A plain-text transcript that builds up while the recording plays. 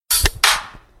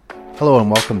Hello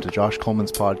and welcome to Josh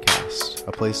Coleman's podcast,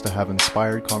 a place to have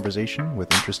inspired conversation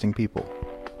with interesting people.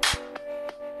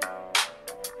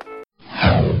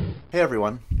 Hey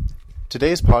everyone.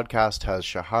 Today's podcast has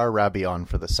Shahar Rabi on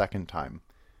for the second time.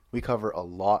 We cover a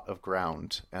lot of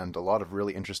ground and a lot of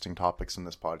really interesting topics in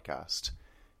this podcast.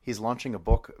 He's launching a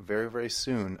book very, very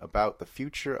soon about the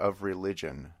future of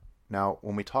religion. Now,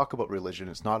 when we talk about religion,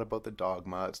 it's not about the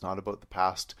dogma, it's not about the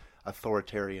past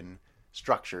authoritarian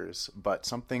structures, but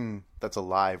something that's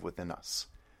alive within us.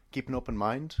 Keep an open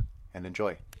mind and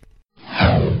enjoy.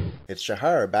 It's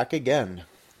Shahar back again.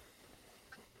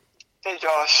 Hey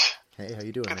Josh. Hey, how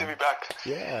you doing? Good man? to be back.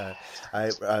 Yeah,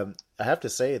 I have to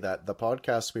say that the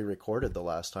podcast we recorded the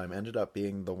last time ended up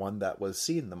being the one that was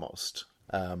seen the most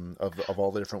of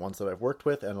all the different ones that I've worked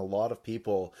with, and a lot of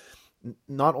people.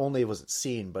 Not only was it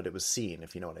seen, but it was seen,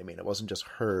 if you know what I mean. It wasn't just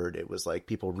heard. It was like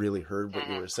people really heard what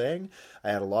you were saying.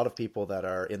 I had a lot of people that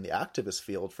are in the activist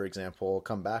field, for example,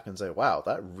 come back and say, wow,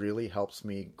 that really helps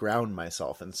me ground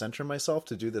myself and center myself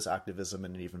to do this activism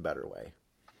in an even better way.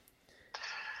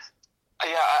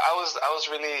 Yeah, I was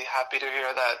really happy to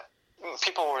hear that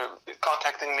people were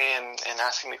contacting me and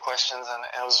asking me questions, and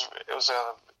it was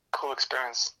a cool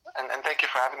experience. And thank you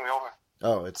for having me over.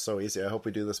 Oh, it's so easy. I hope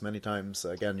we do this many times.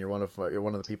 Again, you're one of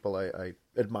the people I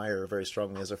admire very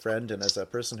strongly as a friend and as a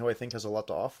person who I think has a lot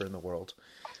to offer in the world.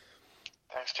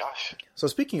 Thanks, Josh. So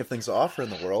speaking of things to offer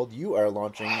in the world, you are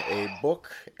launching a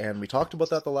book, and we talked about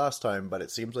that the last time, but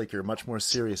it seems like you're much more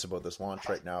serious about this launch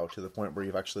right now, to the point where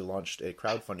you've actually launched a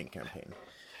crowdfunding campaign.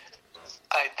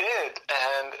 I did,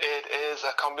 and it is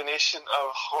a combination of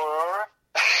horror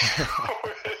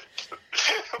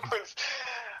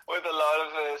with a lot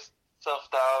of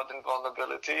self-doubt and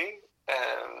vulnerability.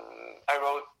 And I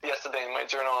wrote yesterday in my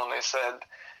journal, and I said,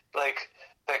 like,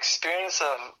 the experience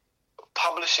of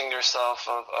publishing yourself,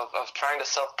 of trying to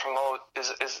self-promote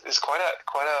is quite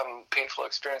a painful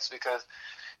experience, because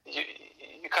you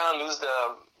kind of lose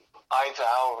the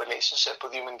I-thou relationship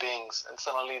with human beings, and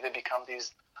suddenly they become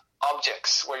these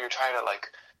objects where you're trying to like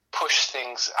push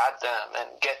things at them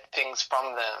and get things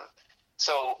from them.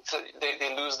 So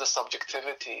they lose the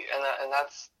subjectivity, and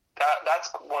that's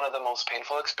one of the most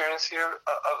painful experience here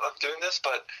of doing this.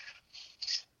 But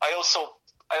I also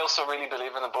really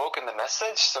believe in the book and the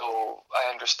message, so I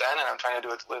understand, and I'm trying to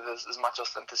do it with as much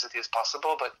authenticity as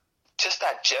possible. But just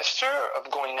that gesture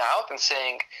of going out and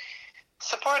saying,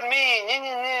 support me,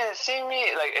 see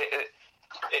me, like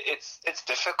it's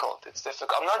difficult. It's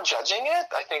difficult. I'm not judging it.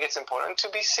 I think it's important to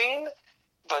be seen,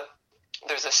 but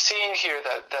there's a scene here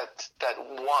that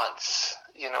wants,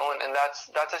 and that's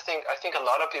I think a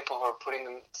lot of people who are putting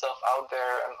themselves out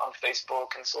there on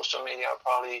Facebook and social media are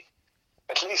probably,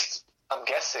 at least I'm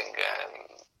guessing,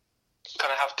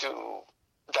 kind of have to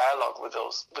dialogue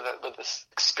with this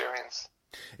experience.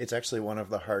 It's actually one of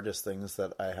the hardest things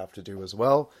that I have to do as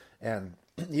well. And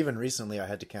even recently I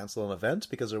had to cancel an event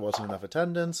because there wasn't enough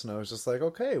attendance. And I was just like,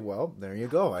 okay, well, there you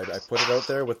go. I put it out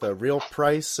there with a real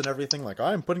price and everything. Like,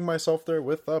 I'm putting myself there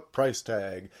with a price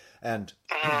tag. And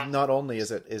not only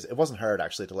it wasn't hard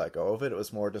actually to let go of it. It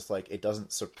was more just like, it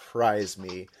doesn't surprise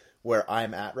me where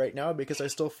I'm at right now, because I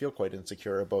still feel quite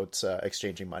insecure about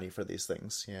exchanging money for these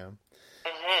things. Yeah.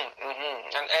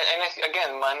 And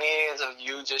again, money is a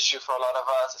huge issue for a lot of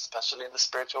us, especially in the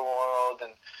spiritual world,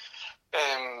 and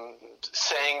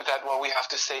saying that what we have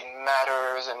to say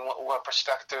matters and what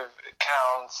perspective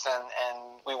counts, and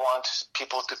we want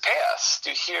people to pay us to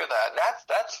hear that.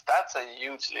 That's a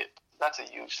huge leap. That's a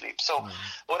huge leap. So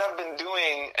what I've been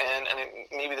doing, and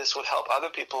maybe this would help other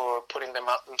people who are putting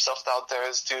themselves out there,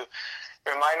 is to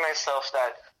remind myself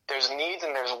that there's needs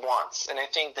and there's wants. And I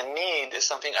think the need is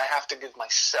something I have to give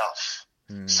myself.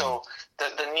 So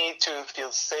the need to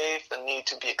feel safe, the need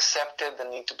to be accepted, the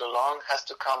need to belong has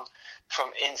to come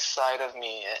from inside of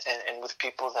me and with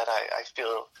people that I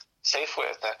feel safe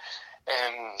with.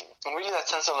 And really that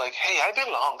sense of like, hey, I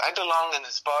belong in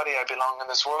this body, I belong in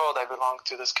this world, I belong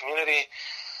to this community.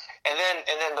 And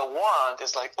then the want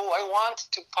is like, oh, I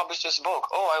want to publish this book.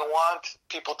 Oh, I want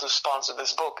people to sponsor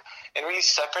this book. And really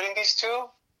separating these two.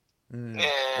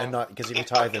 And not, because if you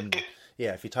tie them...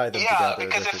 Yeah, if you tie them together. Yeah,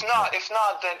 because if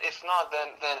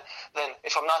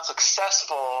I'm not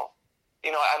successful,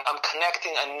 I'm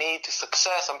connecting a need to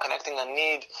success. I'm connecting a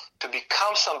need to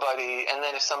become somebody, and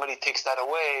then if somebody takes that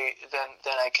away, then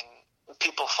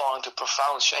people fall into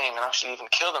profound shame and actually even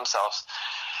kill themselves,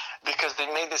 because they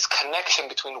made this connection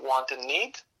between want and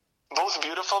need, both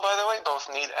beautiful, by the way, both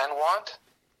need and want.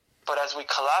 But as we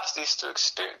collapse these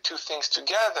two things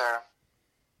together,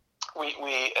 we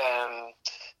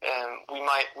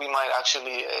might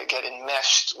actually get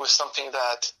enmeshed with something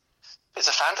that is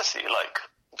a fantasy, like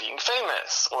being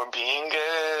famous or being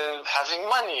having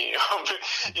money,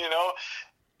 you know,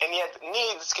 and yet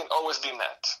needs can always be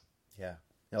met. Yeah.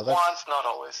 No, Wants, not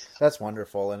always. That's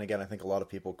wonderful. And again, I think a lot of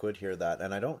people could hear that.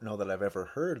 And I don't know that I've ever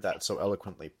heard that so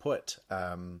eloquently put.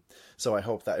 So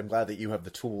I'm glad that you have the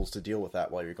tools to deal with that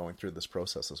while you're going through this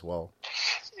process as well.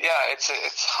 Yeah, it's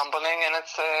humbling, and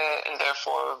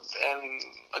therefore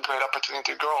a great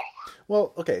opportunity to grow.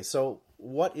 Well, okay, so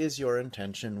what is your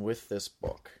intention with this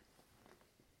book?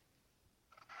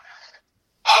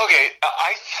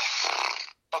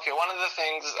 Okay, one of the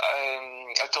things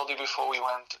I told you before we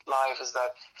went live is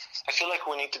that I feel like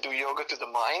we need to do yoga to the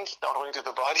mind, not only to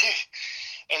the body.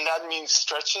 And that means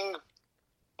stretching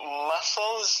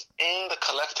muscles in the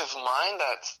collective mind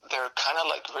that they're kind of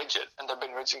like rigid, and they've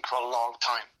been rigid for a long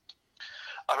time,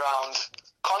 around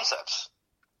concepts.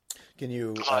 Can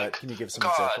you give some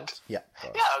God, examples? Yeah.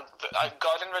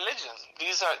 God and religion.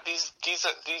 These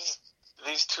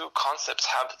two concepts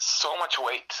have so much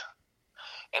weight,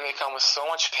 and they come with so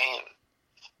much pain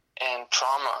and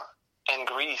trauma and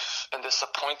grief and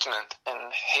disappointment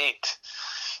and hate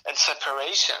and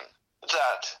separation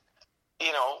that,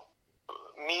 you know,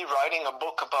 me writing a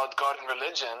book about God and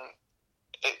religion,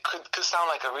 it could sound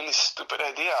like a really stupid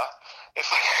idea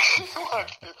if I actually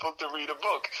want people to read a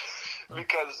book.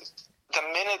 Because the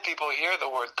minute people hear the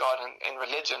word God and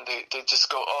religion, they just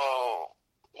go, oh,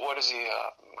 what is he,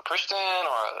 a Christian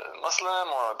or a Muslim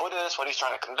or a Buddhist? What he's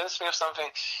trying to convince me of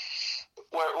something?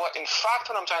 What I'm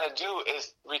trying to do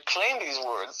is reclaim these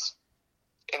words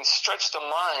and stretch the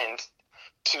mind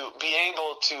to be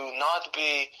able to not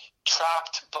be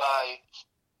trapped by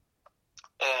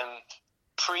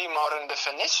pre-modern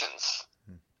definitions.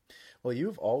 Well,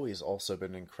 you've always also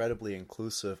been incredibly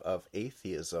inclusive of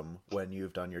atheism when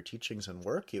you've done your teachings and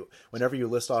work. Whenever you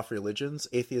list off religions,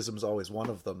 atheism is always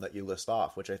one of them that you list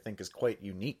off, which I think is quite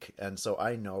unique. And so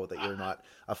I know that you're not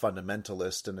a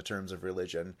fundamentalist in the terms of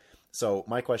religion. So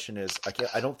my question is,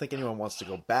 I don't think anyone wants to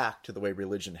go back to the way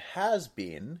religion has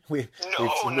been. No.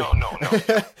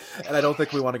 And I don't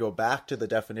think we want to go back to the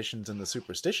definitions and the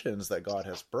superstitions that God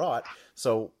has brought.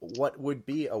 So what would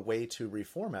be a way to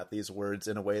reformat these words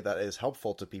in a way that is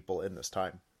helpful to people in this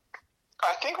time?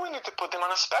 I think we need to put them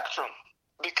on a spectrum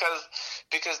because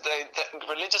the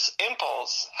religious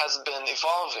impulse has been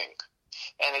evolving,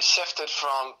 and it shifted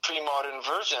from pre-modern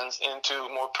versions into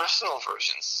more personal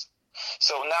versions.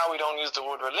 So now we don't use the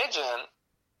word religion,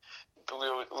 we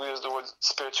use the word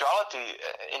spirituality.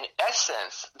 In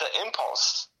essence, the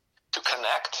impulse to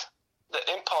connect, the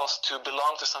impulse to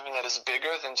belong to something that is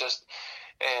bigger than just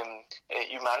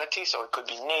humanity. So it could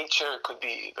be nature, it could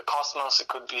be the cosmos, it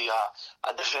could be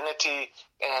a divinity,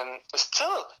 and it's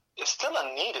still a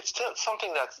need. It's still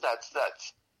something that's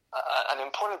an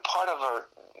important part of our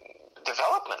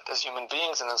development as human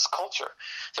beings and as culture.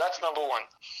 So that's number one.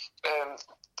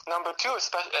 Number two,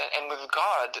 especially, and with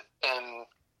God,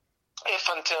 if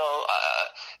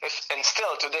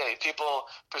still today people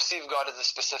perceive God as a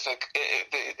specific,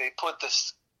 they put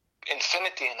this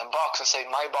infinity in a box and say,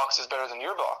 my box is better than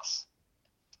your box,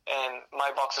 and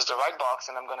my box is the right box,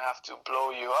 and I'm going to have to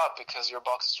blow you up because your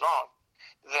box is wrong.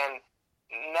 Then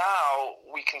now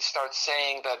we can start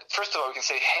saying that, first of all, we can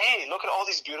say, hey, look at all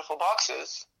these beautiful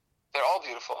boxes. They're all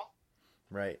beautiful.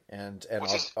 Right, and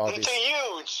it's obviously,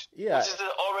 huge. Yeah, which is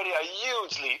already a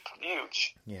huge leap,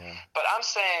 huge. Yeah. But I'm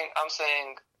saying,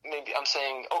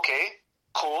 okay,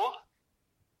 cool,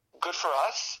 good for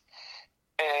us.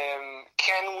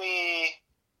 Can we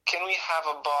have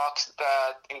a box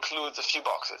that includes a few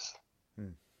boxes,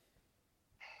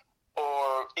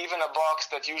 or even a box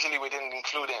that usually we didn't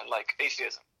include in, like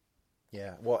atheism?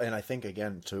 Yeah, well, and I think,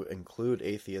 again, to include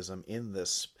atheism in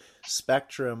this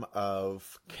spectrum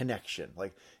of connection,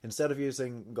 like instead of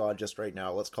using God just right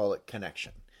now, let's call it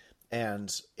connection. And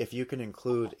if you can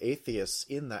include atheists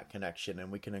in that connection,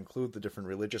 and we can include the different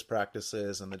religious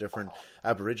practices and the different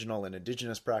Aboriginal and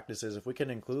Indigenous practices, if we can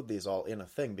include these all in a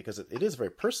thing, because it is very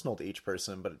personal to each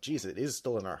person, but geez, it is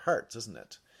still in our hearts, isn't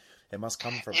it? It must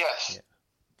come from... Yes. Yeah.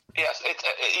 Yes,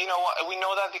 you know what? We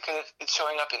know that because it's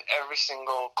showing up in every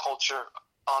single culture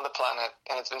on the planet,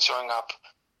 and it's been showing up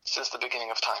since the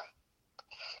beginning of time.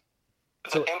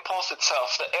 The impulse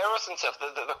itself, the eros itself,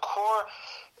 the core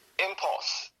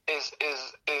impulse is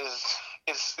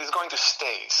going to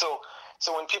stay. So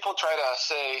when people try to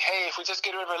say, "Hey, if we just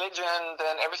get rid of religion,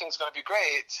 then everything's going to be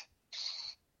great,"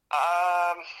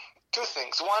 two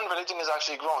things: one, religion is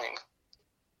actually growing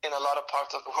in a lot of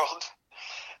parts of the world.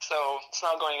 So it's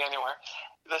not going anywhere.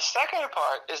 The second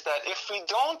part is that if we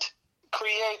don't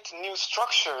create new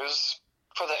structures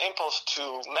for the impulse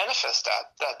to manifest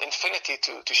that infinity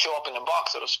to show up in a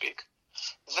box, so to speak,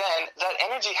 then that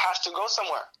energy has to go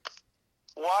somewhere.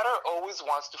 Water always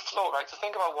wants to flow, right? So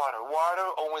think about water.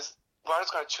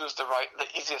 Water's going to choose the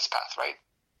easiest path, right?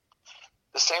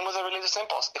 The same with a religious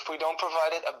impulse. If we don't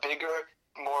provide it a bigger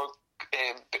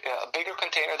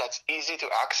container that's easy to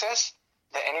access,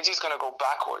 the energy is going to go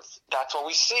backwards. That's what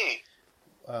we see.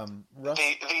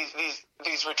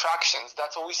 These retractions.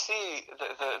 That's what we see.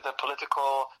 The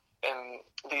political and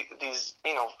these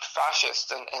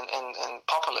fascists and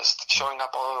populists showing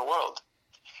up all over the world,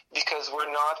 because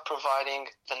we're not providing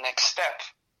the next step.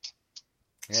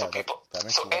 Yeah,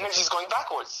 so energy is going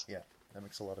backwards. Yeah, that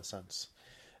makes a lot of sense.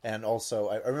 And also,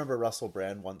 I remember Russell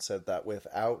Brand once said that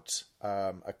without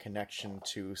a connection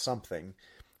to something,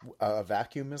 a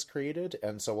vacuum is created,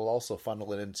 and so we'll also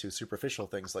funnel it into superficial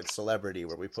things like celebrity,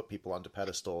 where we put people onto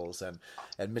pedestals, and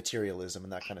materialism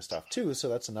and that kind of stuff too. So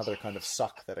that's another kind of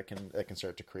suck that it can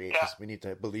start to create, because we need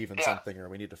to believe in something, or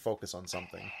we need to focus on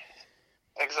something.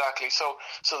 Exactly. So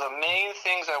the main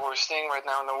things that we're seeing right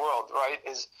now in the world, right,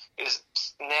 is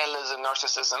nihilism,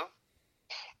 narcissism,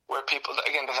 where people,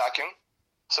 again, the vacuum.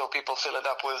 So people fill it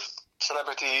up with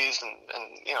celebrities and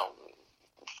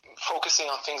focusing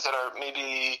on things that are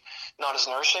maybe not as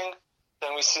nourishing.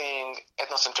 Then we're seeing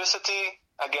ethnocentricity,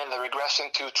 again, the regression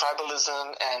to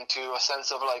tribalism and to a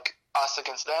sense of like us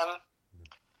against them.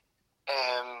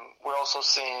 We're also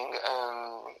seeing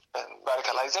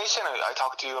radicalization. I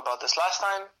talked to you about this last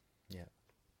time. Yeah.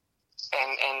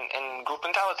 And group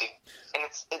mentality. And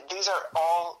these are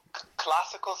all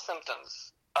classical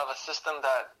symptoms of a system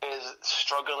that is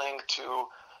struggling to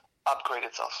upgrade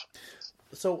itself.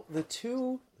 So the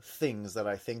two things that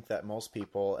I think that most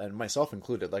people, and myself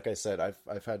included, like I said,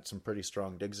 I've had some pretty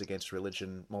strong digs against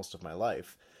religion most of my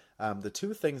life. The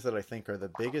two things that I think are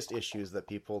the biggest issues that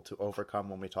people to overcome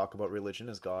when we talk about religion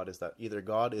is that either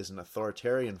God is an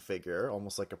authoritarian figure,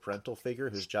 almost like a parental figure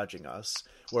who's judging us,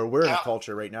 where we're in a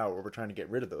culture right now where we're trying to get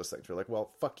rid of those things. We're like,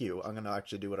 well, fuck you, I'm going to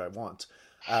actually do what I want.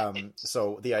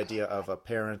 So the idea of a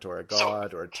parent or a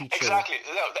God or a teacher.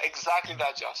 Exactly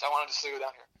that, Josh. I wanted to slow you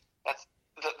down here. That's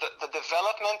the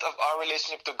development of our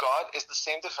relationship to God is the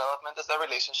same development as our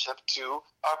relationship to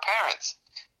our parents.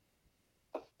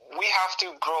 We have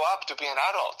to grow up to be an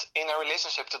adult in a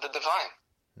relationship to the divine.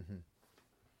 Mm-hmm.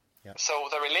 Yeah. So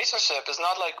the relationship is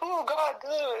not like, oh, God,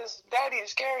 daddy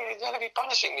is scary, he's going to be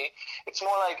punishing me. It's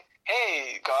more like,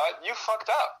 hey, God, you fucked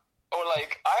up. Or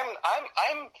like,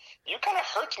 you kind of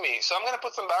hurt me, so I'm going to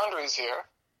put some boundaries here.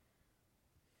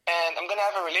 And I'm going to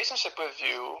have a relationship with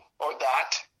you, or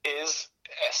that is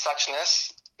a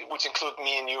suchness, which include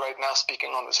me and you right now speaking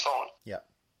on this phone. Yeah.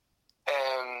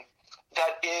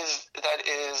 That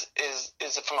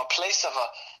is from a place of a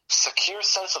secure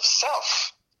sense of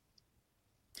self.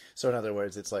 So in other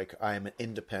words, it's like I'm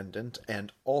independent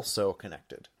and also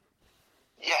connected.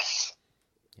 Yes.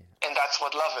 Yeah. And that's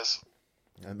what love is.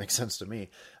 That makes sense to me.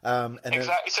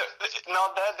 Exactly. So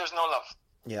not that, there's no love.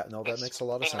 Yeah, no, that makes a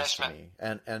lot of sense to me.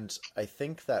 And I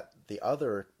think that the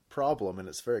other problem, and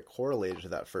it's very correlated to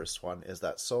that first one, is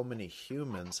that so many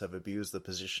humans have abused the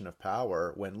position of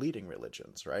power when leading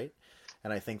religions, right?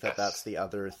 And I think that that's the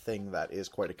other thing that is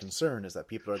quite a concern, is that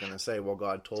people are going to say, well,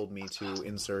 God told me to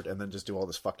insert and then just do all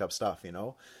this fucked up stuff,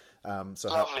 So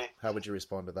how would you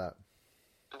respond to that?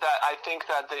 That I think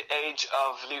that the age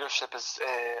of leadership is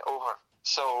over.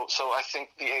 So I think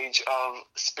the age of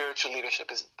spiritual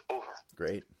leadership is over.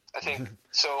 Great. I think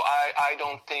so. I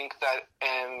don't think that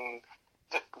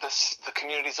the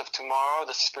communities of tomorrow,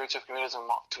 the spiritual communities of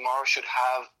tomorrow, should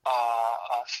have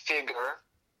a figure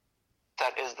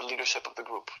that is the leadership of the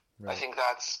group. Right. I think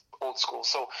that's old school.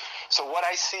 So what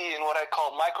I see in what I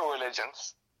call micro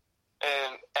religions,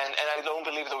 and I don't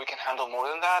believe that we can handle more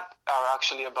than that, are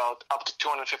actually about up to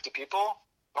 250 people,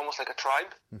 almost like a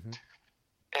tribe. Mm-hmm.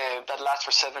 That lasts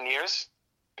for 7 years,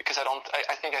 because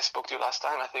I think I spoke to you last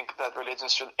time. I think that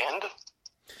religions should end.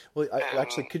 Well,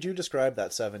 actually, could you describe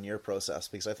that 7-year process?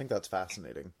 Because I think that's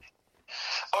fascinating.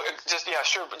 Oh,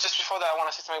 sure. But just before that, I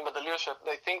want to say something about the leadership.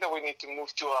 I think that we need to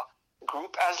move to a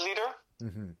group as leader,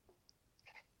 mm-hmm.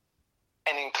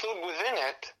 and include within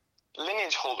it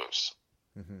lineage holders.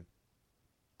 Mm-hmm.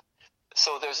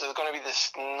 So there's going to be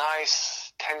this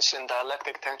nice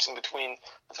dialectic tension between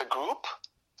the group,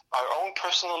 our own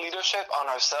personal leadership on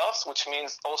ourselves, which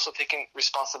means also taking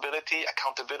responsibility,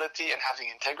 accountability, and having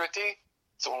integrity.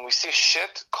 So when we see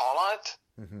shit, call on it.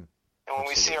 Mm-hmm. And when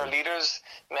we see our leaders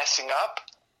messing up,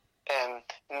 and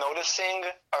noticing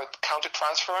our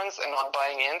counter-transference and not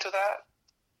buying into that.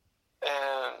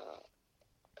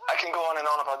 I can go on and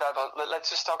on about that, but let's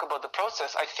just talk about the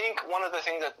process. I think one of the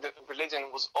things that the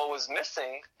religion was always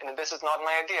missing, and this is not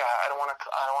my idea, I don't want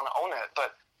to own it,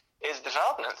 but is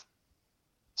development.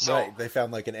 So, right, they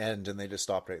found like an end and they just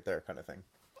stopped right there, kind of thing.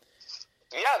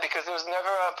 yeah, because there was never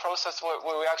a process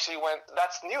where we actually went.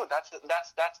 That's new.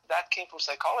 That came from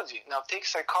psychology. Now take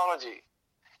psychology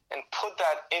and put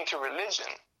that into religion,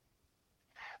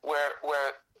 where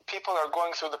people are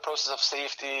going through the process of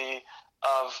safety,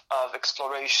 of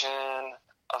exploration,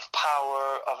 of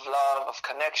power, of love, of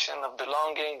connection, of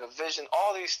belonging, of vision,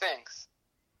 all these things.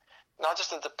 Not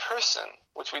just as a person,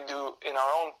 which we do in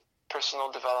our own personal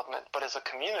development, but as a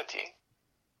community.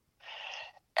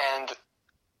 And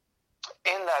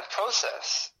in that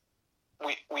process,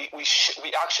 we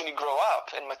actually grow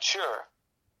up and mature,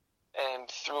 and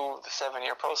through the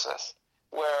 7-year process,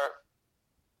 where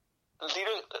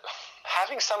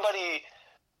having somebody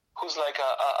who's like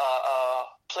a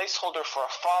placeholder for a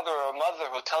father or a mother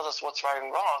who tells us what's right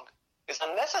and wrong is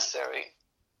unnecessary.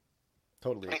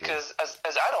 Totally agree. Because as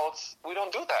adults, we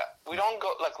don't do that. We don't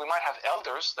go, like, we might have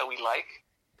elders that we like.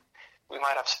 We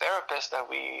might have therapists that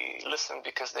we listen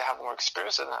because they have more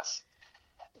experience than us.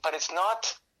 But it's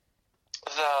not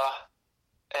the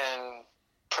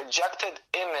projected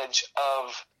image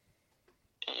of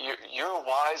you're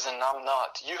wise and I'm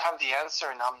not. You have the answer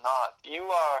and I'm not. You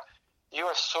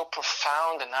are so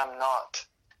profound and I'm not.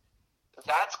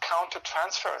 That's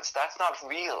counter-transference. That's not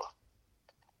real.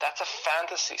 That's a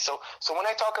fantasy. So when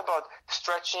I talk about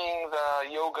stretching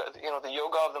the yoga, the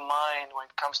yoga of the mind when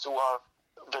it comes to our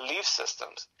belief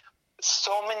systems,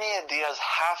 so many ideas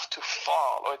have to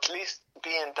fall, or at least be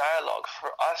in dialogue for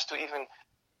us to even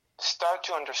start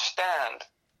to understand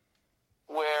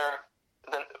where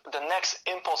the next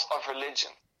impulse of religion.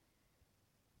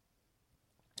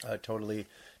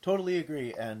 Totally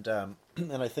agree, and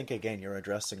I think again you're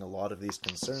addressing a lot of these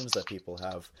concerns that people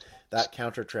have. That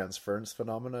counter-transference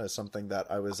phenomena is something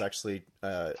that I was actually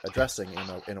addressing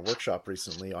in a workshop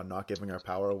recently on not giving our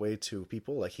power away to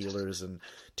people like healers and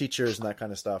teachers and that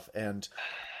kind of stuff.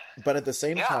 But at the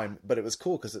same time, but it was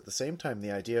cool because at the same time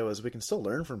the idea was we can still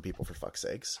learn from people, for fuck's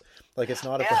sakes. Like, it's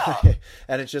not about,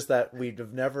 and it's just that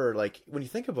we've never, like, when you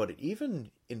think about it,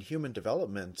 even in human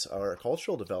development or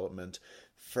cultural development,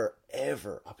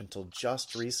 forever up until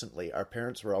just recently, our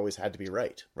parents were always had to be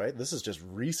right. This is just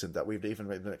recent that we've even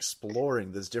been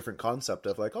exploring this different concept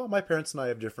of like, oh, my parents and I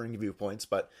have differing viewpoints,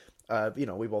 but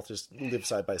we both just live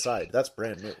side by side. That's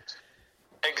brand new.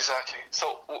 Exactly.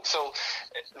 So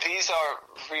these are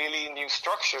really new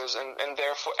structures, and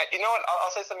therefore, you know what?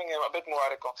 I'll say something a bit more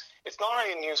radical. It's not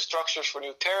only new structures for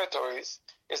new territories;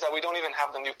 is that we don't even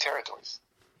have the new territories.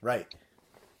 Right.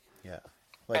 Yeah.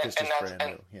 Like, it's just brand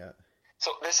new. Yeah.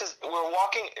 So we're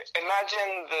walking.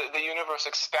 Imagine the universe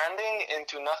expanding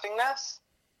into nothingness.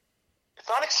 It's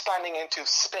not expanding into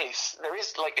space. There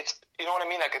is, like, it's, you know what I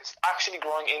mean? Like, it's actually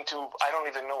growing into, I don't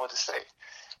even know what to say.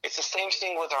 It's the same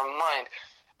thing with our mind.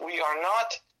 We are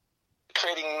not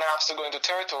creating maps to go into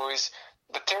territories.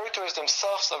 The territories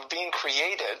themselves are being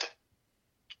created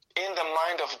in the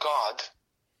mind of God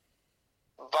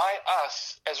by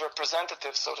us as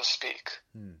representatives, so to speak.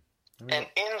 And in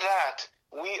that,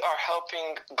 we are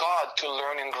helping God to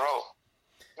learn and grow,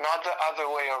 not the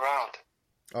other way around.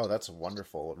 Oh, that's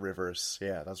wonderful. Reverse.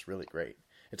 Yeah, that's really great.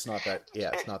 It's not that,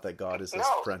 it's not that God is this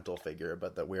parental figure,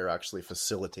 but that we're actually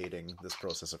facilitating this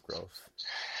process of growth.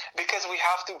 Because we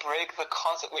have to break the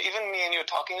concept. Even me and you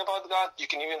talking about God, you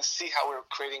can even see how we're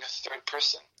creating a third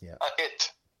person. Yeah.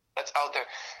 It that's out there.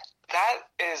 That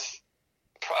is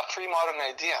a pre-modern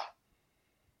idea.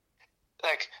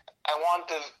 Like, I want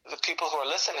the people who are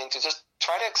listening to just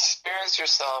try to experience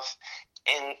yourself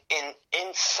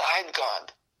inside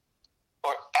God,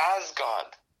 or as God,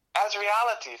 as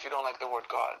reality, if you don't like the word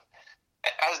God,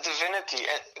 as divinity.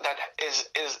 That is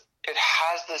it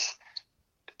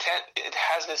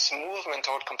has this movement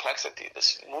toward complexity,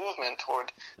 this movement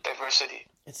toward diversity,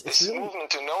 this really, movement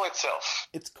to know itself.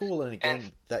 It's cool, and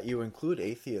again, that you include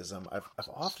atheism. I've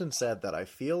often said that I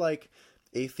feel like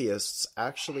atheists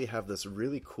actually have this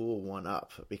really cool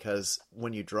one-up, because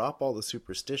when you drop all the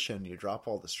superstition, you drop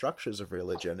all the structures of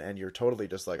religion, and you're totally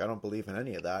just like, I don't believe in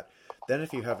any of that. Then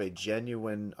if you have a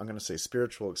genuine, I'm going to say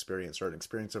spiritual experience, or an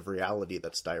experience of reality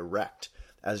that's direct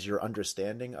as your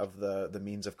understanding of the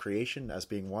means of creation as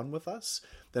being one with us,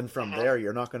 then from there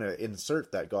you're not going to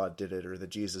insert that God did it, or that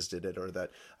Jesus did it, or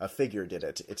that a figure did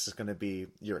it. It's just going to be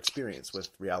your experience with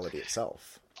reality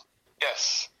itself.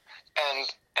 Yes. And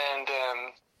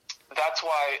that's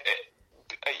why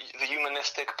the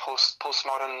humanistic,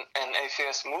 postmodern, and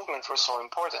atheist movements were so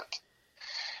important.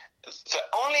 The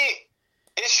only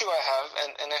issue I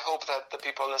have, and I hope that the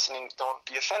people listening don't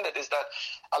be offended, is that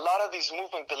a lot of these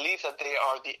movements believe that they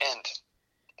are the end.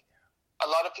 a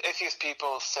lot of atheist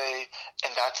people say,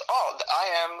 and that's all. I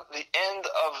am the end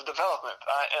of development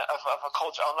of a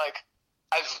culture. I'm like,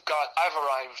 I've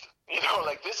arrived. You know,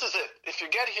 like this is it. If you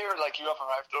get here, like you have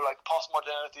arrived, or like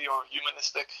postmodernity or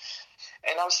humanistic.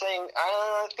 And I'm saying,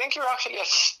 I think you're actually a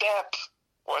step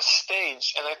or a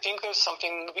stage, and I think there's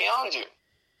something beyond you.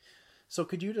 So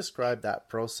could you describe that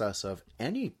process of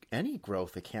any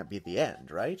growth? It can't be the end,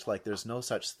 right? Like there's no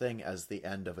such thing as the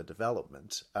end of a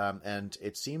development. And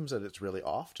it seems that it's really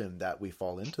often that we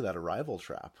fall into that arrival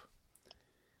trap.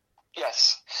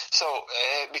 Yes. So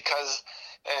because,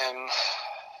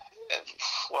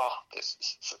 well,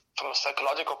 from a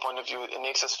psychological point of view, it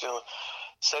makes us feel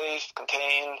safe,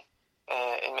 contained,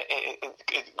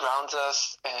 it grounds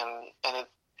us, and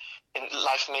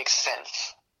life makes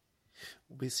sense.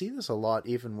 We see this a lot,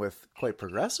 even with quite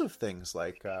progressive things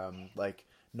like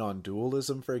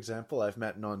non-dualism, for example. I've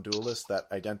met non-dualists that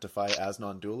identify as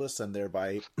non-dualists and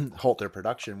thereby halt their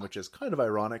production, which is kind of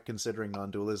ironic considering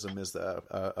non-dualism is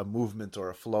a movement or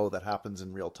a flow that happens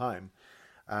in real time.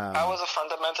 I was a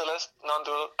fundamentalist,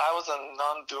 I was a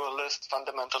non-dualist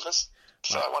fundamentalist,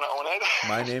 so I want to own it.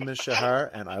 My name is Shahar,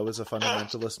 and I was a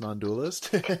fundamentalist non-dualist.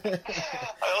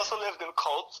 I also lived in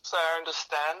cults, so I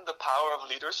understand the power of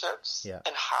leaderships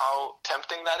and how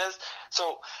tempting that is.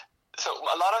 So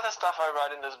a lot of the stuff I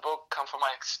write in this book come from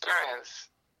my experience,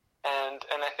 and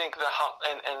I think in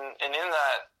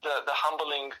that the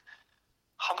humbling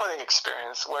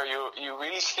experience where you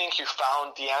really think you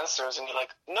found the answers, and you're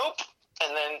like, nope.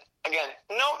 And then again,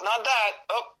 no, not that.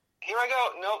 Oh, here I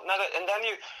go. No, not that. And then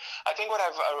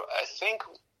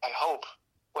I hope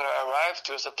what I arrived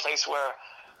to is a place where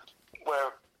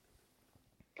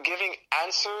giving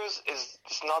answers is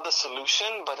not the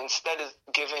solution, but instead is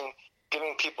giving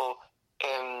people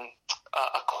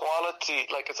a quality,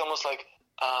 like it's almost like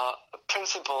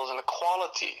principles and a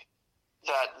quality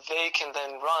that they can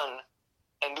then run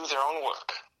and do their own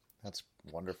work. That's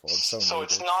wonderful. It's so needed.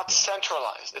 It's not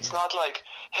centralized. It's not like,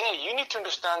 hey, you need to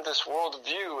understand this world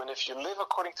view, and if you live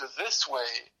according to this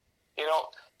way, you know,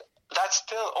 that's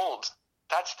still old.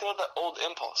 That's still the old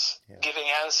impulse, giving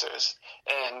answers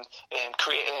and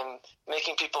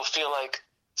making people feel like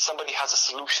somebody has a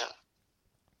solution.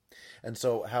 And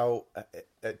so how,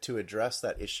 to address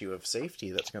that issue of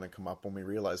safety that's going to come up when we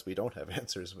realize we don't have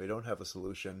answers, we don't have a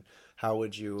solution, how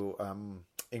would you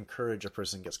encourage a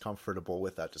person gets comfortable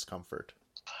with that discomfort?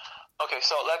 Okay,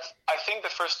 so I think the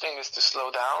first thing is to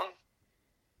slow down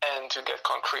and to get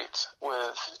concrete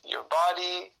with your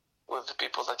body, with the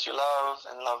people that you love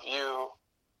and love you,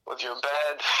 with your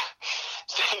bed,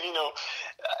 you know,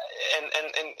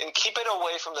 and keep it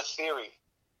away from the theory.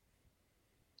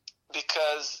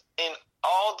 Because in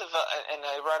all and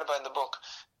I write about in the book,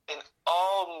 in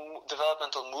all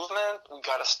developmental movement, we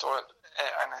got to start,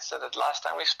 and I said it last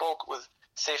time we spoke, with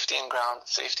safety and ground,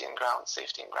 safety and ground,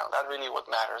 safety and ground. That's really what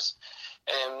matters.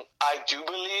 And I do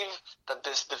believe that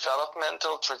this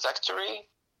developmental trajectory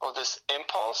or this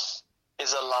impulse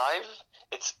is alive.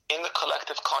 It's in the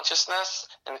collective consciousness,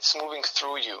 and it's moving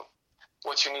through you.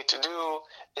 What you need to do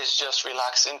is just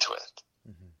relax into it.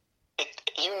 Mm-hmm.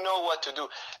 You know what to do.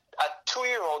 A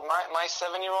 2-year-old, my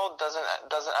 7-year-old doesn't.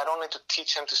 I don't need to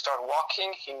teach him to start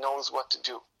walking. He knows what to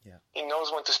do. Yeah. He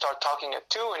knows when to start talking at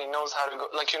 2, and he knows how to go.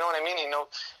 Like, you know what I mean? He knows.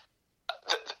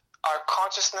 Our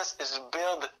consciousness is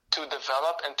built to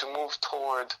develop and to move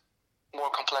toward more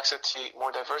complexity,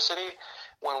 more diversity,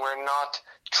 when we're not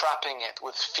trapping it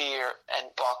with fear and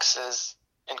boxes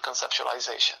and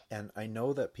conceptualization. And I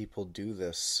know that people do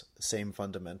this same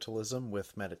fundamentalism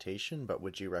with meditation, but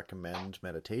would you recommend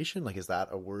meditation? Like, is that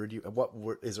a word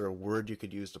is there a word you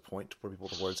could use to point for people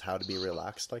towards how to be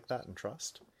relaxed like that and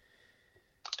trust?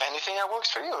 Anything that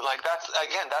works for you. Like, that's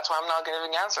why I'm not giving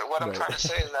an answer. What I'm trying to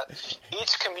say is that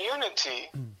each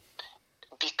community,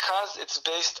 because it's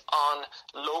based on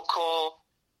local,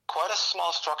 quite a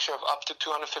small structure of up to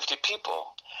 250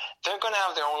 people, they're going to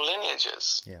have their own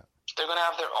lineages. Yeah. They're going to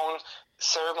have their own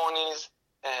ceremonies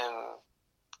and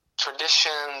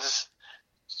traditions,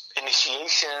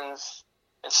 initiations,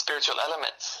 and spiritual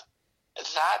elements.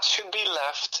 That should be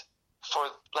left for,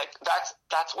 like,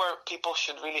 that's where people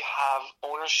should really have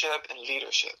ownership and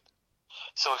leadership.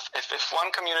 So if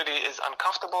one community is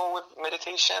uncomfortable with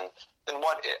meditation, then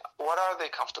what are they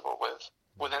comfortable with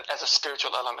as a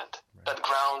spiritual element that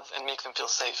grounds and makes them feel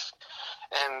safe?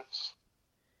 And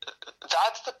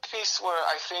that's the piece where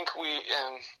I think we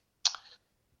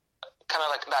kind of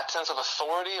like that sense of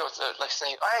authority, or like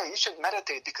saying, "Hey, you should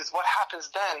meditate," because what happens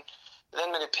then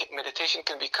meditation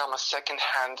can become a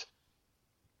second-hand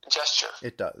gesture.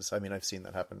 It does. I mean, I've seen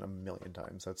that happen a million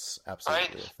times. That's absolutely a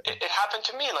thing. It happened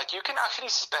to me. Like, you can actually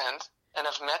spend and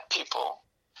I've met people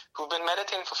who've been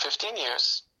meditating for 15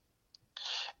 years,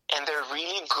 and they're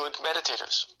really good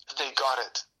meditators. They got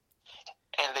it.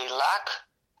 And they lack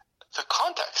the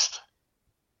context.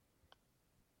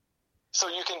 So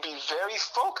you can be very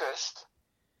focused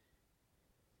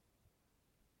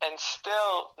and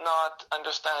still not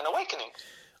understand awakening.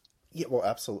 Yeah, well,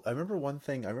 absolutely. I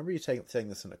remember you saying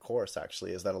this in a course,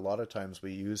 actually, is that a lot of times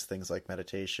we use things like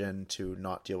meditation to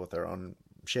not deal with our own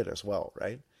shit as well,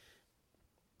 right?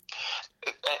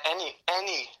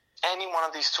 Any one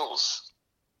of these tools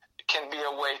can be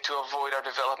a way to avoid our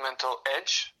developmental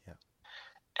edge. Yeah.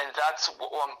 And that's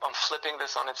what I'm flipping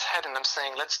this on its head, and I'm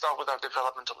saying, let's start with our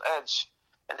developmental edge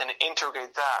and then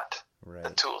integrate that, Right.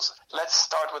 the tools. Let's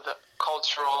start with the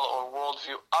cultural or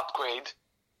worldview upgrade,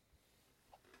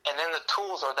 and then the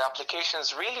tools or the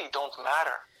applications really don't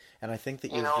matter. And I think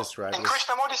that you've described and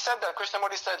Krishnamurti said that.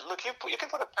 Krishnamurti said, look, you can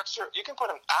put a picture, you can put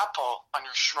an apple on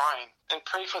your shrine and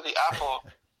pray for the apple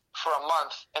for a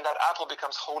month, and that apple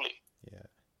becomes holy. Yeah.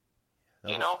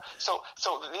 So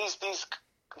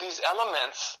these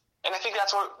elements, and I think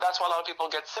that's why a lot of people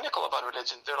get cynical about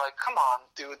religion. They're like, come on,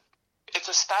 dude, it's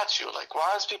a statue. Like,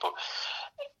 why is people?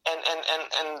 And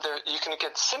you can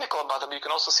get cynical about them. But you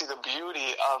can also see the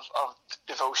beauty of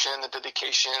devotion, the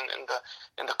dedication,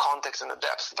 and the context and the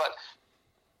depth. But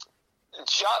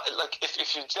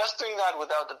if you're just doing that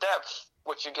without the depth,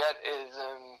 what you get is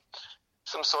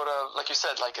some sort of, like you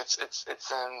said, like it's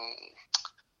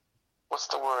what's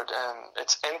the word?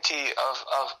 It's empty of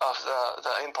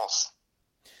the impulse.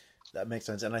 That makes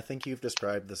sense. And I think you've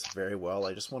described this very well.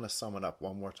 I just want to sum it up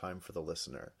one more time for the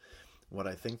listener. What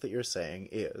I think that you're saying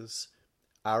is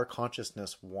our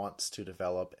consciousness wants to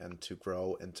develop and to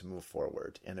grow and to move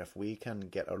forward. And if we can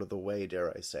get out of the way,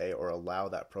 dare I say, or allow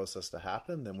that process to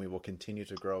happen, then we will continue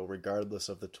to grow regardless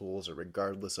of the tools or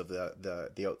regardless of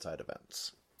the outside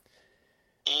events.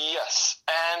 Yes,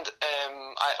 and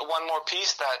one more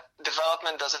piece, that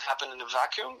development doesn't happen in a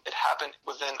vacuum. It happens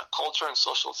within a culture and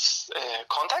social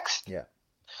context. Yeah.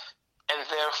 And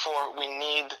therefore, we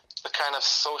need the kind of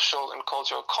social and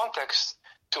cultural context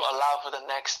to allow for the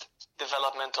next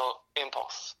developmental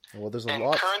impulse. Well, there's a and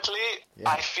lot. Currently, yeah.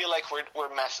 I feel like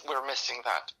we're missing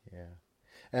that. Yeah.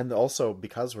 And also,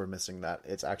 because we're missing that,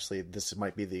 it's actually, this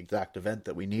might be the exact event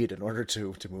that we need in order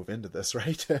to move into this,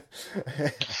 right?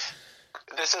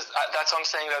 That's what I'm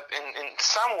saying, that in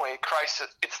some way, crisis,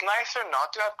 it's nicer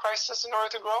not to have crisis in order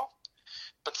to grow,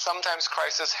 but sometimes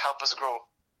crisis help us grow.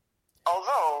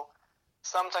 Although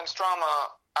sometimes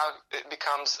trauma it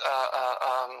becomes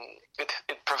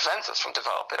it prevents us from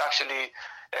develop. It actually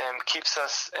keeps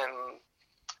us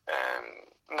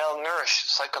malnourished,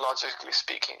 psychologically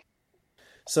speaking.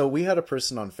 So we had a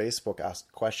person on Facebook ask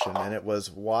a question, and it was,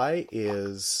 why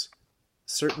is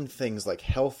certain things like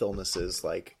health illnesses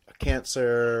like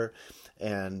cancer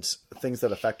and things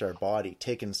that affect our body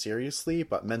taken seriously,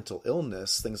 but mental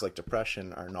illness, things like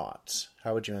depression, are not?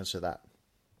 How would you answer that?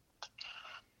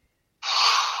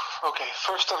 Okay,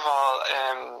 first of all,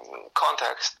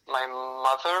 context. My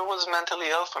mother was mentally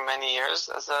ill for many years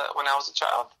when I was a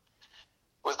child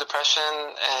with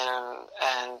depression,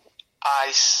 and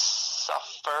I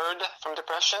suffered from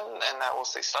depression, and I will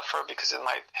say suffer because it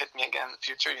might hit me again in the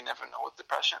future. You never know with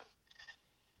depression.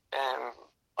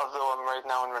 Although I'm right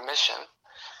now in remission.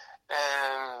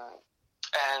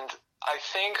 And I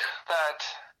think that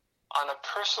on a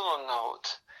personal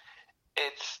note,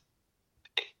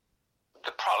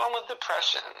 the problem with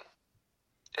depression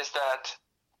is that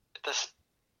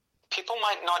people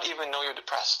might not even know you're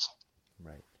depressed.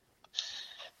 Right.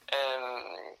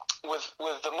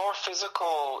 With the more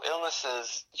physical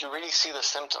illnesses, you really see the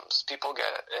symptoms. People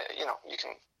get,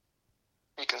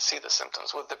 you can see the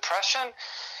symptoms. With depression,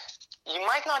 you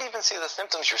might not even see the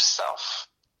symptoms yourself.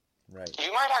 Right.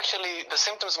 You might actually, the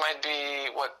symptoms might be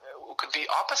what could be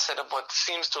opposite of what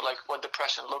seems to like what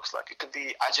depression looks like. It could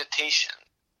be agitation,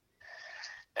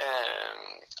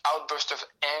 outburst of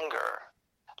anger,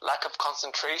 lack of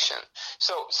concentration.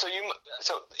 So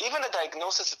even the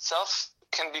diagnosis itself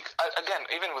can be, again,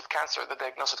 even with cancer, the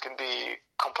diagnosis can be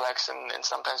complex and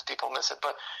sometimes people miss it,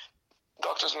 but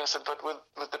doctors miss it. But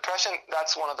with depression,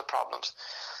 that's one of the problems.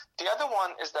 The other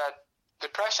one is that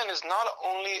depression is not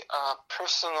only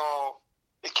personal,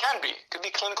 it could be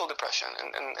clinical depression,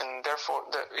 and therefore,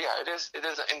 it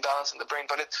is an imbalance in the brain,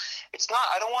 but it's not,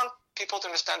 I don't want people to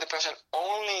understand depression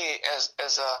only as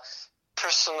a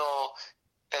personal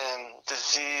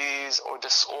disease or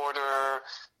disorder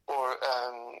or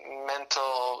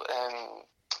mental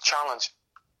challenge,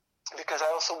 because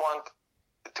I also want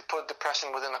to put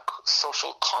depression within a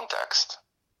social context,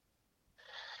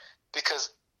 because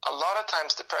a lot of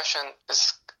times depression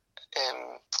is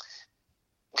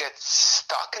gets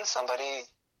stuck in somebody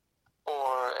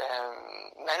or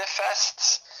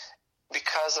manifests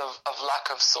because of lack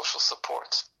of social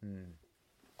support.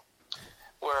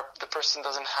 Where the person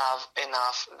doesn't have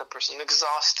enough, the person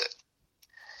exhausted,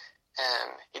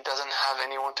 and he doesn't have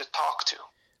anyone to talk to.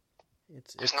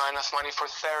 There's not enough money for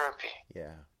therapy.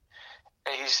 Yeah.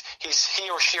 And he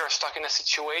or she are stuck in a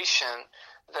situation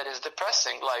that is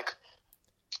depressing, like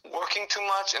working too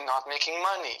much and not making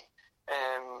money,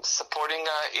 supporting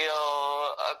a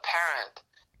ill parent.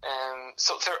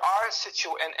 So there are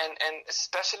and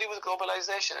especially with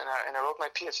globalization, and I wrote my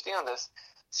PhD on this,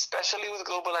 especially with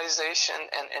globalization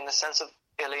and in the sense of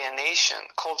alienation,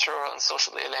 cultural and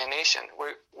social alienation,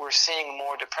 we're seeing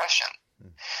more depression.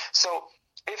 So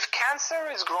if cancer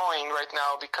is growing right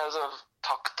now because of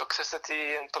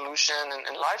toxicity and pollution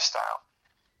and lifestyle,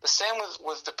 the same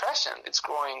with depression, it's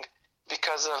growing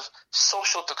because of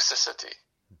social toxicity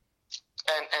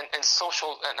and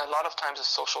social, and a lot of times a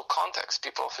social context.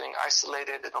 People are feeling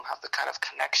isolated, they don't have the kind of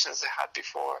connections they had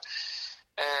before.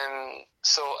 And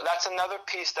so that's another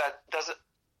piece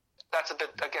that's a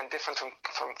bit, again, different from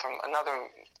another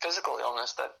physical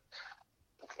illness that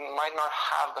might not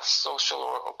have the social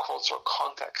or cultural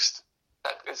context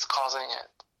that is causing it,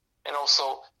 and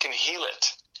also can heal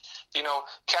it.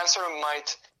 Cancer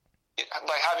might,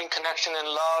 by having connection and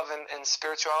love and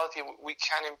spirituality, we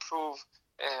can improve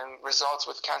results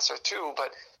with cancer too.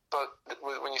 But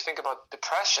when you think about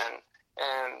depression,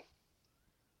 and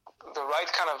the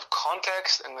right kind of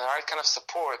context and the right kind of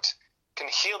support can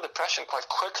heal depression quite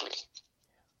quickly.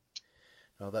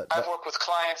 I've worked with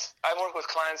clients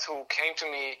who came to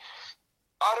me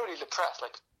utterly depressed,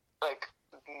 like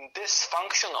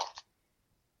dysfunctional,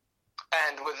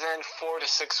 and within 4 to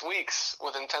 6 weeks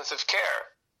with intensive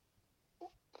care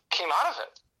came out of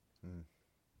it.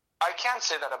 I can't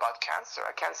say that about cancer.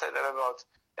 I can't say that about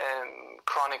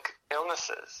chronic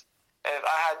illnesses. And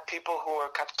I had people who were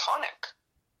catatonic,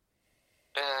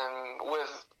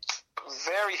 with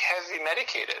very heavy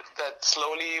medicated, that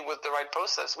slowly, with the right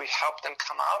process, we helped them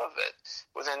come out of it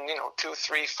within 2,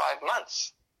 3, 5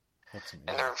 months.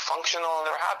 And they're functional and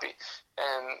they're happy.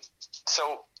 And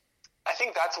so I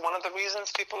think that's one of the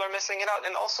reasons people are missing it out,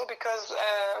 and also because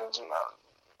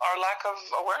our lack of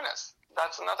awareness.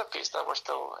 That's another piece that we're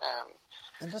still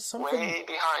and that's something way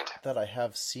behind. That I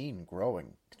have seen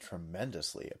growing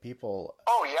tremendously. People.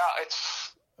 Oh yeah,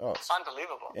 it's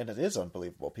unbelievable. And it is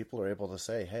unbelievable. People are able to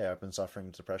say, hey, I've been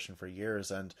suffering depression for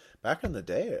years. And back in the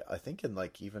day, I think in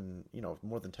even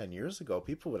more than 10 years ago,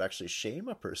 people would actually shame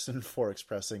a person for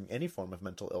expressing any form of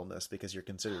mental illness because you're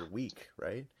considered weak,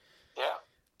 right?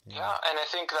 Yeah, and I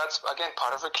think that's, again,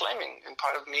 part of reclaiming, and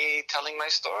part of me telling my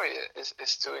story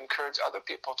is to encourage other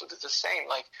people to do the same.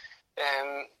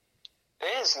 It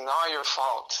is not your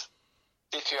fault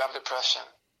if you have depression.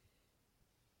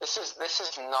 This is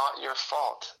not your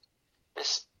fault.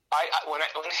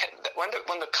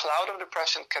 When the cloud of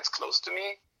depression gets close to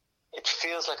me, it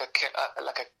feels like a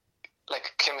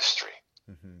chemistry.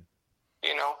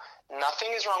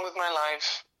 Nothing is wrong with my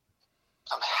life.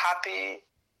 I'm happy.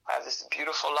 I have this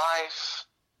beautiful life,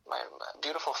 my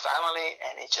beautiful family,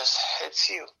 and it just hits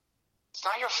you. It's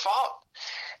not your fault.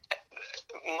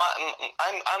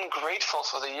 I'm grateful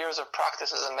for the years of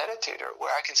practice as a meditator, where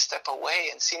I can step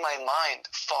away and see my mind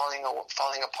falling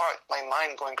apart, my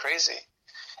mind going crazy,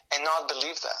 and not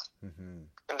believe that.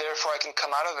 And therefore I can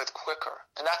come out of it quicker.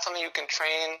 And that's something you can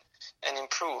train and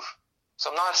improve. So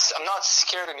I'm not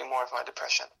scared anymore of my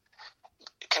depression.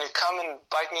 Can it come and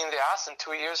bite me in the ass in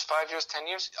 2 years, 5 years, 10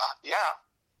 years? Yeah.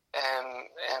 Am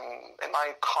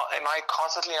I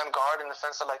constantly on guard in the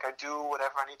sense that I do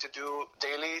whatever I need to do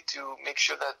daily to make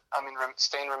sure that I'm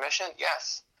stay in remission?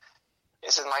 Yes.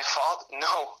 Is it my fault?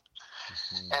 No.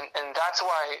 And that's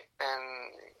why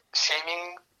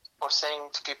shaming or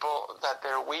saying to people that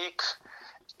they're weak,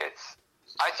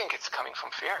 I think it's coming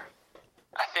from fear.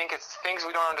 I think it's things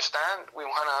we don't understand. We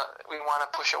wanna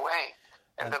push away.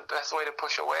 And the best way to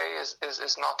push away is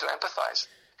not to empathize.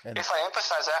 And if I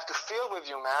empathize, I have to feel with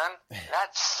you, man.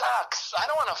 That sucks. I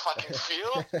don't want to fucking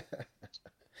feel.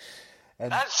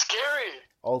 That's scary.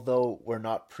 Although we're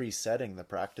not presetting the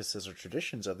practices or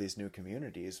traditions of these new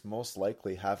communities, most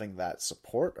likely having that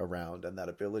support around and that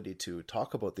ability to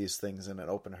talk about these things in an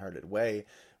open-hearted way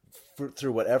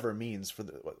through whatever means for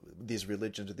these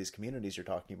religions or these communities you're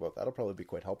talking about, that'll probably be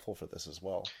quite helpful for this as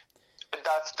well.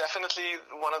 That's definitely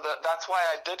that's why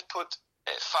I did put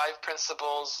 5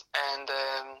 principles and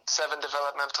 7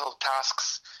 developmental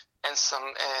tasks and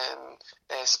some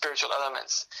spiritual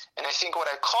elements. And I think what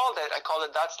I called it,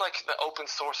 that's like the open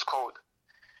source code.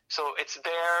 So it's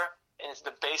there, and it's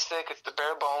the basic, it's the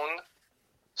bare bone,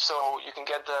 so you can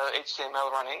get the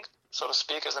HTML running, so to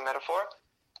speak, as a metaphor.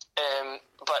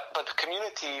 But the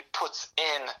community puts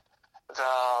in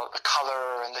the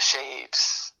color and the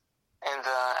shapes and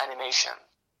the animation.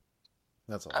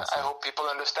 That's awesome. I hope people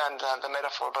understand the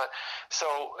metaphor. But so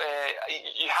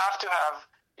you have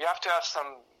to have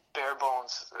some bare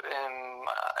bones.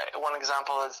 One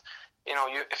example is,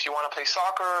 if you want to play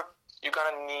soccer, you're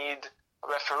gonna need a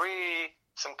referee,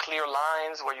 some clear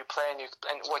lines where you play and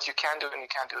what you can do and you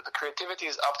can't do. The creativity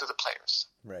is up to the players.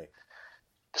 Right.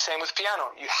 The same with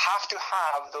piano. You have to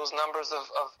have those numbers of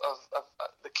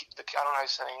the I don't know how to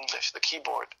say in English, the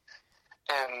keyboard.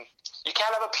 You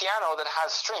can't have a piano that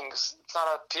has strings. It's not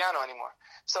a piano anymore.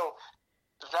 So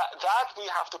that we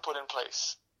have to put in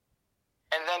place.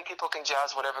 And then people can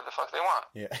jazz whatever the fuck they want.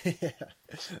 Yeah.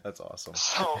 That's awesome.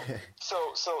 So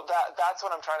that's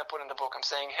what I'm trying to put in the book. I'm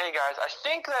saying, hey guys, I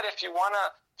think that if you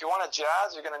wanna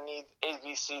jazz, you're gonna need A,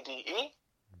 B, C, D, E,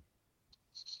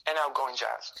 and outgoing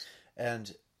jazz.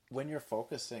 And when you're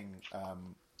focusing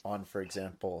on, for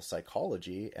example,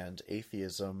 psychology and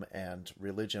atheism and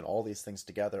religion, all these things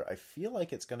together, I feel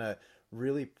like it's going to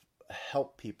really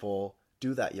help people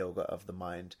do that yoga of the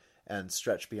mind and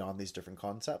stretch beyond these different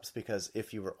concepts. Because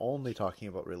if you were only talking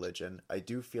about religion, I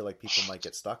do feel like people might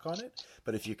get stuck on it.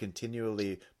 But if you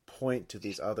continually point to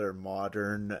these other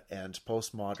modern and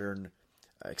postmodern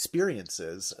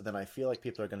experiences, then I feel like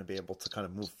people are going to be able to kind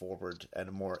of move forward in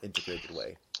a more integrated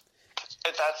way.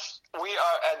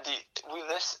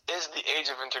 This is the age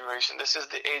of integration. This is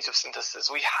the age of synthesis.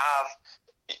 We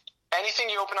have anything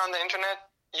you open on the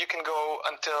internet, you can go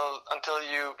until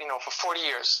you for 40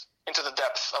 years into the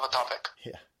depth of a topic.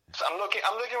 Yeah. So I'm looking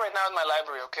right now in my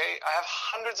library, okay? I have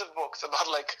hundreds of books about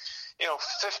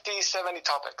 50, 70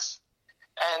 topics.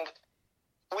 And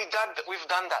we've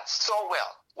done that so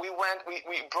well. We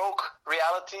broke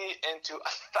reality into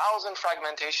 1,000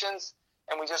 fragmentations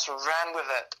and we just ran with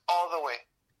it all the way.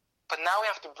 But now we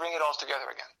have to bring it all together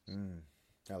again.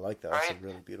 I like that. Right? That's a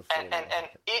really beautiful and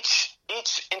each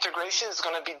integration is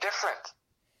going to be different.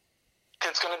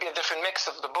 It's going to be a different mix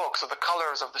of the books, of the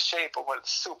colors, of the shape, or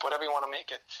soup, whatever you want to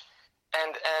make it.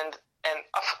 And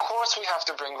of course we have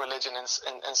to bring religion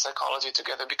and psychology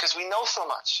together because we know so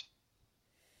much.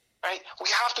 Right? We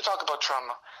have to talk about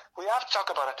trauma. We have to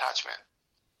talk about attachment.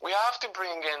 We have to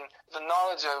bring in the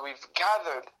knowledge that we've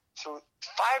gathered through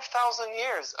 5,000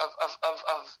 years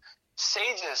of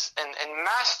sages and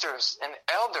masters and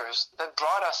elders that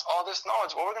brought us all this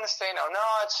knowledge. What we're going to say now, no,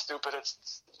 it's stupid.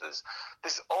 It's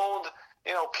this old,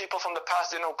 people from the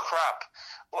past, they know crap.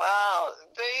 Well,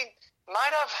 they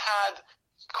might have had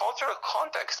cultural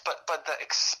context, but the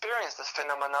experience, the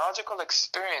phenomenological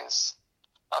experience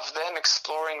of them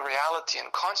exploring reality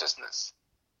and consciousness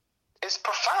is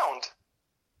profound.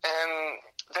 And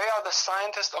they are the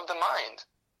scientists of the mind.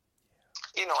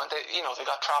 And they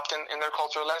got trapped in their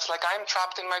cultural lens, like I'm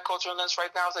trapped in my cultural lens right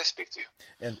now as I speak to you.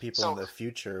 And people in the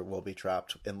future will be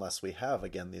trapped unless we have,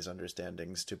 again, these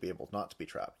understandings to be able not to be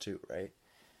trapped too, right?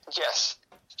 Yes.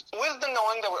 With the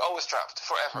knowing that we're always trapped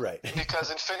forever. Right.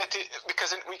 Because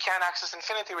we can't access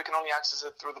infinity, we can only access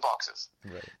it through the boxes.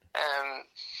 Right. And,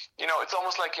 it's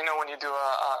almost like, when you do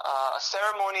a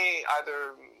ceremony,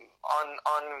 either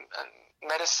on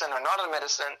medicine or not on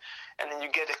medicine, and then you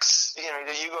get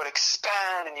you go to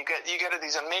expand and you get to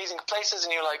these amazing places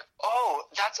and you're like, oh,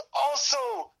 that's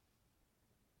also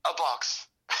a box.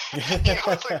 It's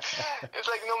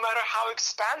like no matter how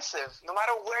expansive, no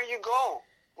matter where you go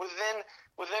within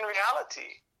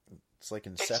reality, it's like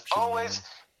Inception.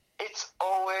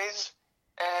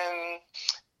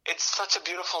 It's such a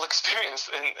beautiful experience,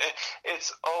 and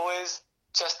it's always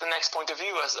just the next point of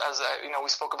view, as we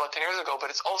spoke about 10 years ago,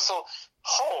 but it's also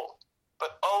whole,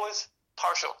 but always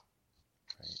partial.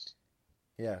 Right.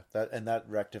 Yeah, that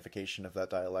rectification of that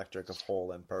dialectic of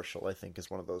whole and partial, I think, is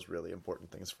one of those really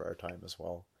important things for our time as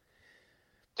well.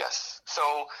 Yes.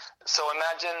 So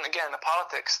imagine, again, the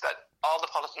politics that all the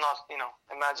not,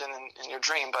 imagine in your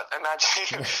dream, but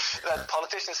imagine that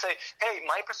politicians say, hey,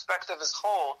 my perspective is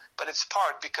whole, but it's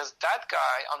part, because that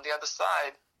guy on the other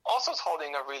side also is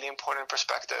holding a really important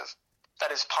perspective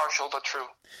that is partial but true.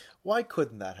 Why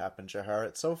couldn't that happen, Shahar?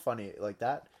 It's so funny. Like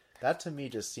that to me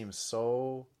just seems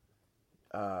so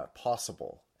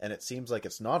possible. And it seems like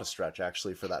it's not a stretch,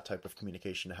 actually, for that type of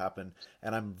communication to happen.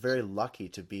 And I'm very lucky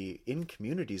to be in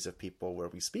communities of people where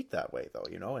we speak that way, though,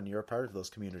 and you're a part of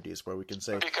those communities where we can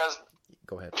say...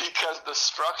 Go ahead. Because the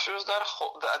structures that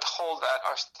hold that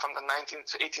are from the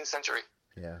 19th to 18th century.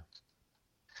 Yeah.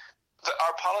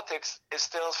 Our politics is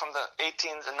still from the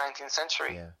 18th and 19th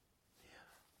century. Yeah.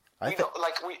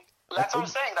 That's what I'm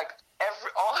saying. Like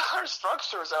all our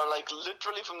structures are like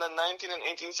literally from the 19th and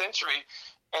 18th century,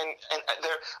 and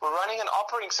we're running an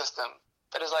operating system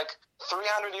that is like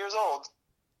 300 years old,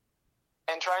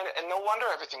 and no wonder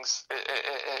everything's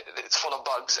it's full of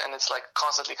bugs and it's like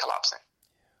constantly collapsing.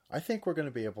 I think we're going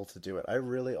to be able to do it. I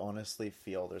really honestly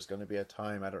feel there's going to be a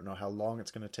time, I don't know how long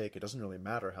it's going to take, it doesn't really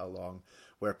matter how long,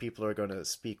 where people are going to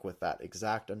speak with that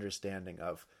exact understanding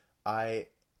of, I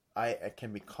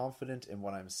can be confident in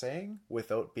what I'm saying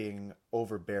without being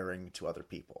overbearing to other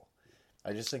people.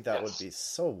 I just think that would be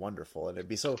so wonderful, and it'd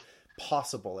be so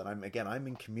possible. And I'm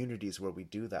in communities where we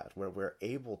do that, where we're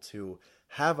able to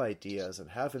have ideas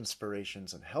and have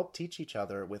inspirations and help teach each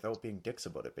other without being dicks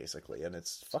about it, basically. And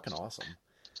it's fucking awesome.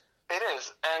 It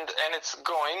is, and it's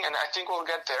going, and I think we'll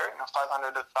get there.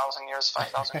 500, 1,000 years,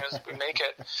 5,000 years, we make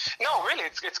it. No, really,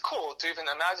 it's cool to even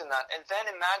imagine that, and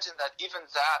then imagine that even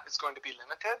that is going to be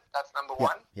limited. That's number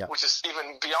one, which is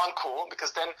even beyond cool,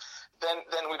 because then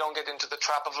we don't get into the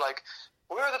trap of like,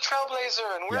 we're the trailblazer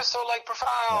and we're so like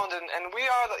profound, and we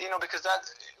are the, because that,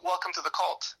 welcome to the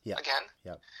cult again.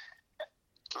 Yeah.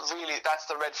 Really,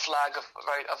 that's the red flag of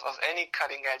any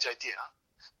cutting edge idea.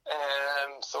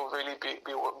 So really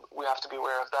we have to be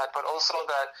aware of that, but also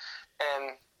that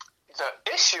the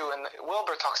issue, and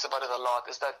Wilber talks about it a lot,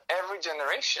 is that every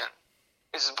generation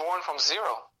is born from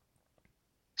zero.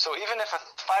 So even if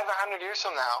 500 years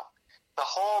from now the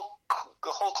whole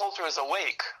culture is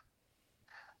awake,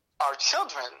 our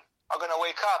children are going to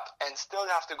wake up and still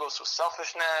have to go through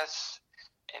selfishness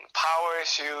and power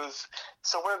issues.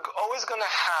 So we're always going to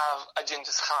have a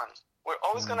Genghis Khan. We're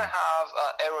always going to have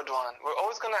Erdogan. We're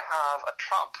always going to have a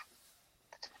Trump.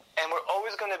 And we're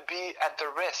always going to be at the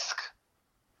risk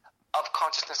of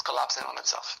consciousness collapsing on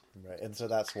itself. Right. And so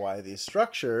that's why these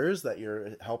structures that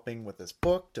you're helping with this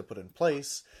book to put in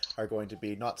place are going to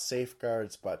be not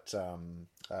safeguards, but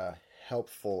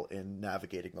helpful in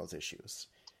navigating those issues.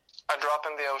 A drop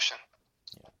in the ocean.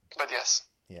 Yeah. But yes.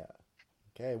 Yeah.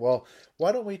 Okay. Well,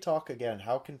 why don't we talk again?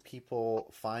 How can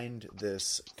people find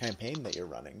this campaign that you're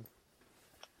running?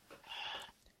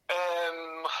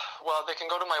 Well, they can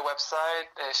go to my website,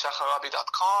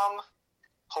 shaharrabi.com.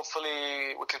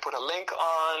 Hopefully we can put a link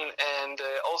on, and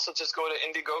also just go to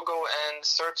Indiegogo and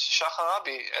search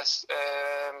Shaharrabi,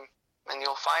 and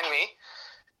you'll find me.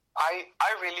 I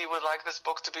really would like this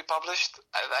book to be published.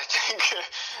 I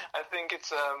think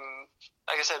it's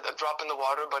like I said, a drop in the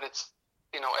water, but it's,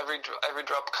 every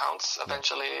drop counts.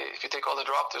 Eventually, if you take all the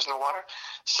drop, there's no water.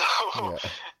 So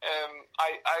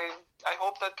I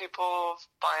hope that people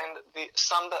find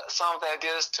some of the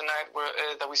ideas tonight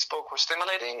that we spoke were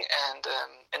stimulating and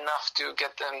enough to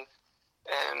get them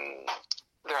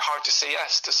their heart to say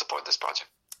yes to support this project.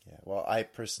 Yeah, well, I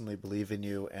personally believe in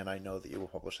you, and I know that you will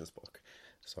publish this book.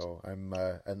 So I'm,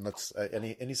 and let's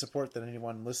any support that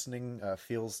anyone listening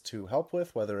feels to help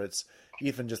with, whether it's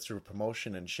even just through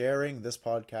promotion and sharing this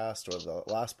podcast or the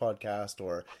last podcast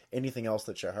or anything else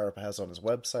that Shahar has on his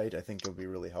website, I think it would be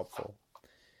really helpful.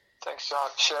 Thanks, John.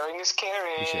 Sharing is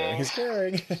caring. Sharing is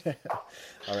caring.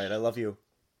 All right, I love you.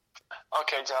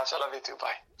 Okay, Josh, I love you too.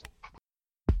 Bye.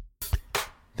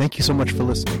 Thank you so much for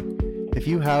listening. If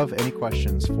you have any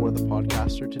questions for the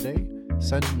podcaster today,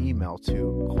 send an email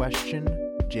to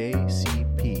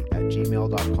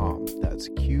questionjcp@gmail.com. That's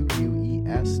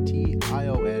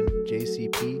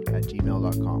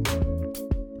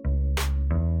questionjcp@gmail.com.